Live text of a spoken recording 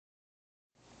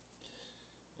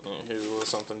Here's a little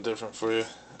something different for you.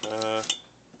 As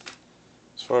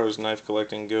far as knife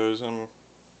collecting goes, I'm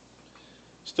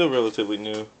still relatively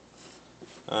new.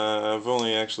 I've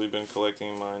only actually been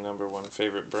collecting my #1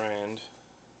 favorite brand.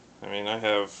 I mean, I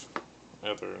have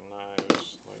other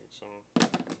knives, like some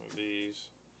of these.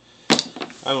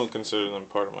 I don't consider them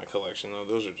part of my collection, though.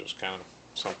 Those are just kind of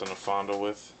something to fondle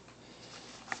with.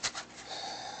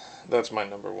 That's my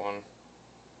 #1.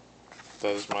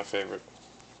 That is my favorite.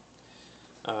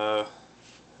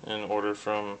 In order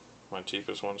from my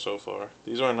cheapest one so far.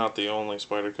 These are not the only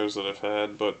Spydies that I've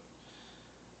had, but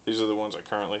these are the ones I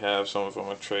currently have. Some of them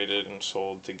I've traded and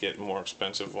sold to get more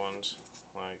expensive ones,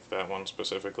 like that one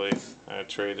specifically. I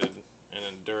traded an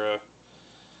Endura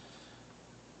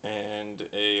and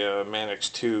a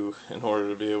Manix 2 in order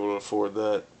to be able to afford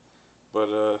that.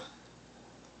 But,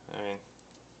 I mean,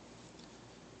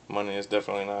 money is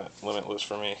definitely not limitless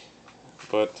for me.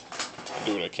 But I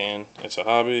do what I can. It's a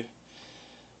hobby.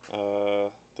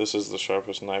 This is the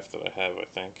sharpest knife that I have, I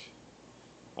think.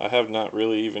 I have not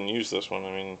really even used this one.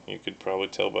 I mean, you could probably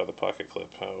tell by the pocket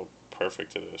clip how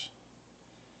perfect it is.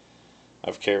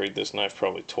 I've carried this knife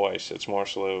probably twice. It's more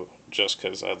so just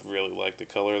because I really like the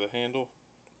color of the handle.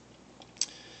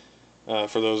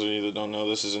 For those of you that don't know,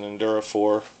 this is an Endura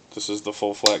 4. This is the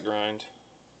full flat grind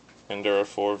Endura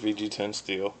 4 VG10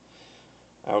 steel.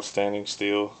 Outstanding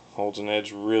steel. Holds an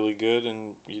edge really good,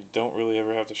 and you don't really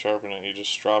ever have to sharpen it. You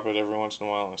just strop it every once in a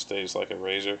while and it stays like a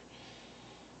razor.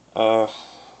 That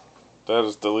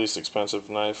is the least expensive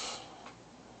knife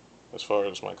as far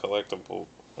as my collectible,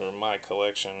 or my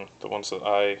collection, the ones that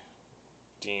I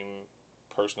deem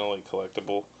personally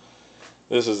collectible.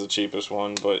 This is the cheapest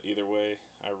one, but either way,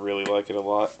 I really like it a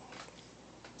lot.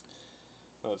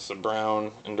 That's the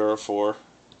brown Endura 4.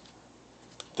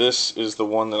 This is the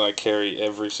one that I carry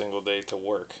every single day to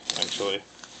work, actually.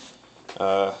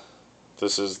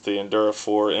 This is the Endura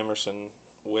 4 Emerson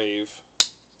Wave.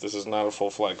 This is not a full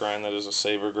flat grind, that is a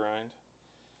saber grind.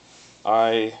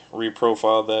 I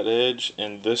reprofiled that edge,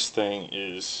 and this thing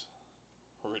is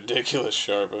ridiculous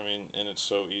sharp. I mean, and it's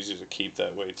so easy to keep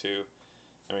that way too.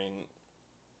 I mean,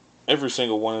 every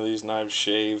single one of these knives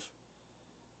shave.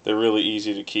 They're really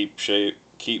easy to keep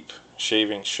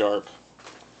shaving sharp.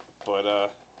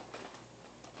 But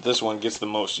this one gets the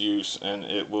most use, and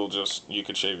it will just, you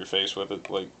could shave your face with it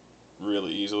like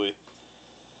really easily.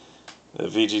 The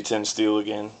VG10 steel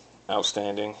again,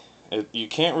 outstanding. You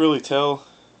can't really tell.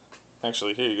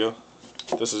 Actually, here you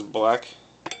go. This is black,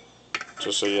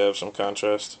 just so you have some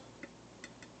contrast.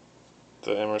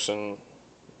 The Emerson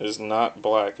is not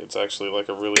black. It's actually like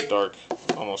a really dark,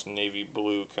 almost navy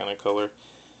blue kind of color.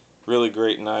 Really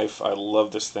great knife. I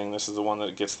love this thing. This is the one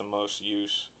that gets the most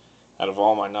use out of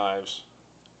all my knives.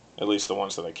 At least the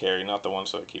ones that I carry, not the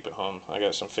ones that I keep at home. I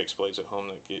got some fixed blades at home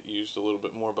that get used a little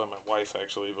bit more by my wife,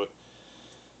 actually, but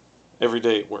every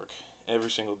day at work. Every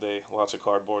single day. Lots of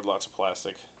cardboard, lots of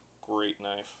plastic. Great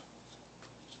knife.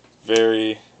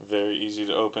 Very, very easy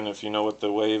to open if you know what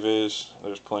the wave is.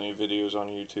 There's plenty of videos on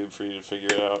YouTube for you to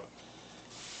figure it out.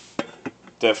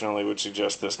 Definitely would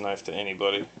suggest this knife to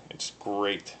anybody. It's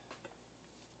great.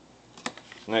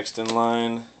 Next in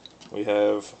line, we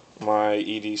have my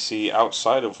EDC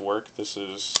outside of work. This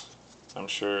is, I'm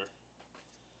sure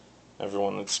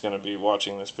everyone that's going to be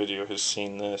watching this video has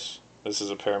seen this. This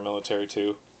is a paramilitary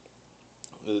 2,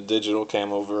 the digital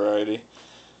camo variety.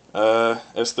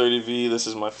 S30V, this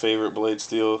is my favorite blade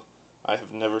steel. I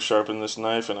have never sharpened this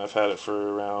knife, and I've had it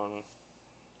for around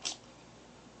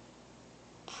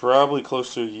probably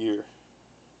close to a year.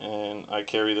 And I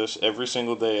carry this every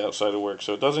single day outside of work,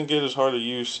 so it doesn't get as hard to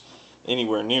use,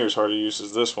 anywhere near as hard to use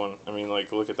as this one. I mean,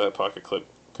 like, look at that pocket clip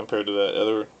compared to that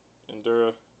other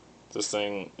Endura. This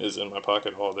thing is in my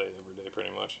pocket all day, every day,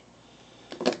 pretty much.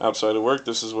 Outside of work,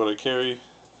 this is what I carry.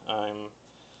 I'm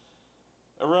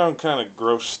around kind of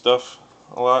gross stuff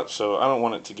a lot, so I don't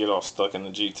want it to get all stuck in the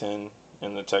G10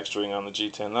 and the texturing on the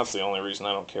G10. That's the only reason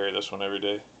I don't carry this one every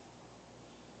day.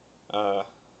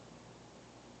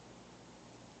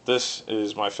 This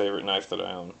is my favorite knife that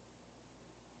I own.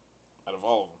 Out of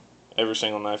all of them. Every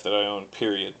single knife that I own,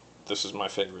 period. This is my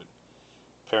favorite.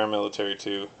 Paramilitary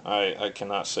 2. I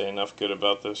cannot say enough good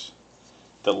about this.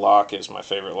 The lock is my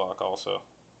favorite lock also.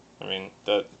 I mean,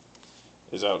 that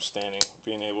is outstanding.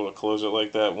 Being able to close it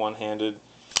like that one-handed,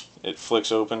 it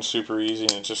flicks open super easy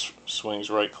and it just swings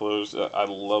right closed. I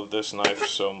love this knife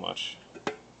so much.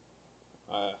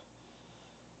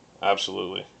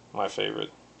 Absolutely my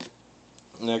favorite.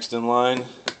 Next in line,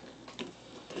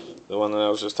 the one that I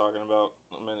was just talking about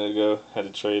a minute ago, had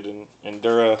to trade in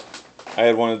Endura. I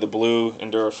had one of the blue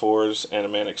Endura 4s and a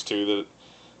Manix 2 that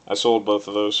I sold both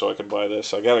of those so I could buy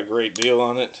this. I got a great deal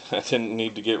on it. I didn't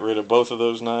need to get rid of both of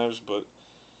those knives, but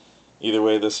either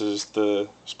way, this is the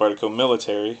Spyderco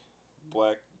Military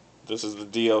black. This is the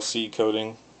DLC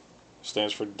coating.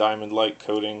 Stands for Diamond Light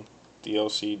Coating.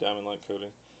 DLC, Diamond Light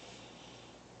Coating.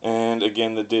 And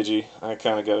again, the Digi. I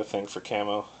kind of got a thing for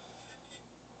camo.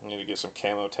 I need to get some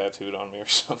camo tattooed on me or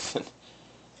something.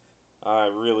 I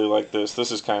really like this.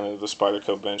 This is kind of the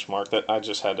Spyderco benchmark. That I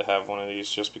just had to have one of these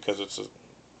just because it's a,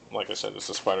 like I said, it's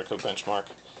a Spyderco benchmark.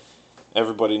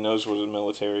 Everybody knows what a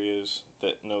military is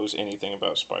that knows anything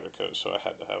about Spyderco, so I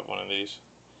had to have one of these.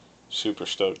 Super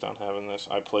stoked on having this.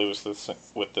 I play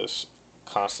with this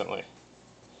constantly.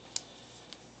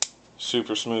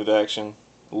 Super smooth action.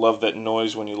 Love that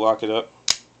noise when you lock it up.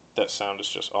 That sound is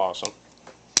just awesome.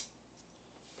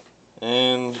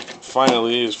 And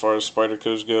finally, as far as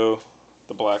Spydercos go,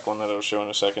 the black one that I was showing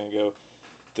a second ago,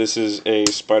 this is a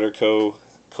Spyderco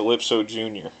Calypso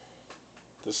Jr.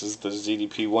 This is the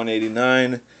ZDP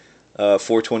 189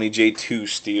 420J2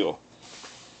 steel.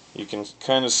 You can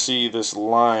kind of see this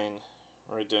line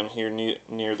right down here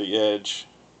near the edge,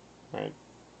 right?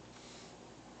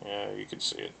 Yeah, you can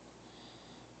see it.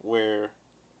 Where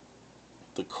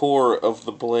the core of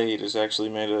the blade is actually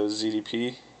made of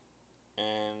ZDP,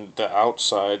 and the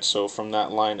outside, so from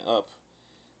that line up,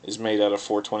 is made out of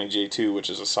 420J2, which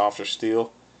is a softer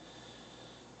steel.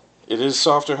 It is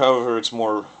softer, however, it's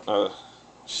more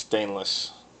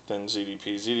stainless than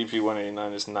ZDP. ZDP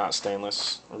 189 is not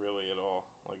stainless really at all.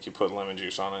 Like, you put lemon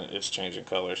juice on it, it's changing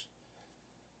colors.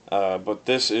 But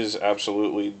this is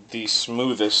absolutely the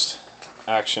smoothest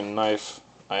action knife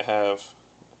I have.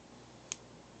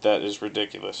 That is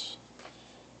ridiculous.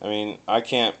 I mean, I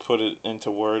can't put it into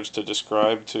words to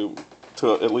describe to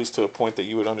at least to a point that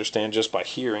you would understand just by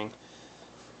hearing.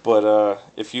 But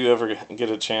if you ever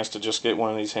get a chance to just get one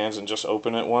of these hands and just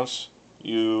open it once,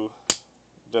 you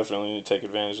definitely need to take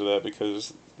advantage of that,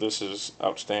 because this is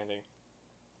outstanding.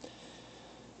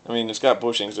 I mean, it's got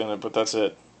bushings in it, but that's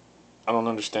it. I don't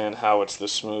understand how it's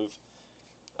this smooth.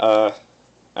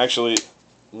 Actually,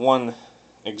 one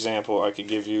example I could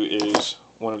give you is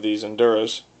one of these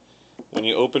Enduras. When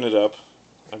you open it up,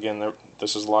 again,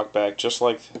 this is locked back just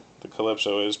like the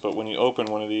Calypso is, but when you open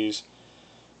one of these,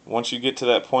 once you get to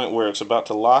that point where it's about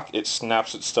to lock, it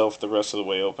snaps itself the rest of the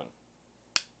way open.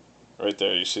 Right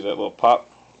there, you see that little pop?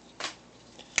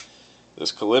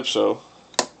 This Calypso,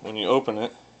 when you open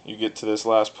it, you get to this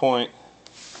last point.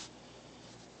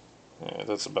 Yeah,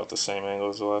 that's about the same angle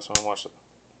as the last one. Watch it.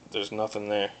 There's nothing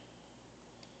there.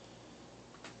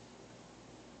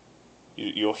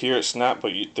 You'll hear it snap,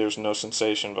 but there's no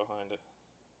sensation behind it.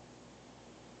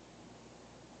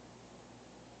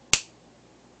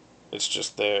 It's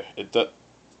just there. It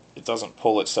doesn't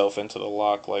pull itself into the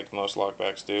lock like most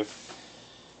lockbacks do.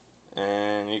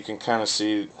 And you can kind of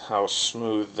see how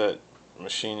smooth that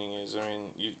machining is. I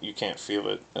mean, you can't feel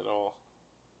it at all.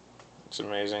 It's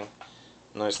amazing.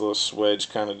 Nice little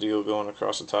swedge kind of deal going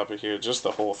across the top of here. Just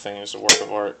the whole thing is a work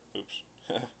of art. Oops.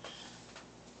 That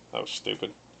was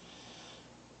stupid.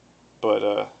 But,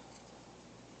 I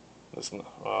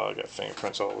got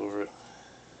fingerprints all over it.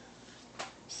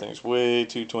 This thing's way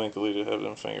too twinkly to have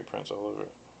them fingerprints all over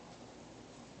it.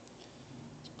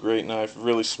 It's a great knife,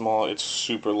 really small, it's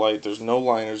super light. There's no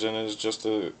liners in it,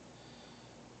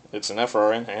 it's an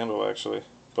FRN handle actually,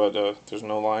 but there's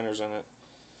no liners in it.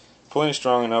 Plenty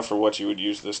strong enough for what you would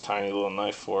use this tiny little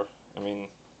knife for. I mean,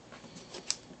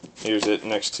 here's it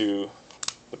next to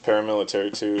the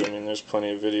paramilitary too. I mean, there's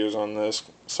plenty of videos on this,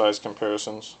 size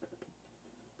comparisons.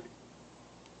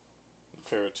 The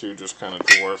Para 2 just kind of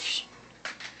dwarfs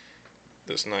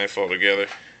this knife altogether.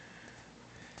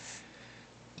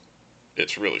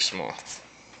 It's really small.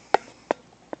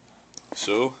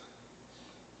 So,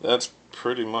 that's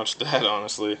pretty much that,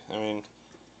 honestly. I mean,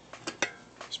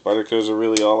 Spydercos are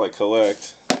really all I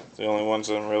collect. The only ones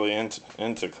I'm really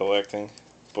into collecting.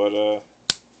 But,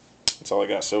 that's all I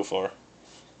got so far.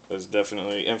 There's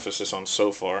definitely emphasis on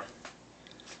so far.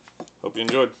 Hope you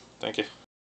enjoyed. Thank you.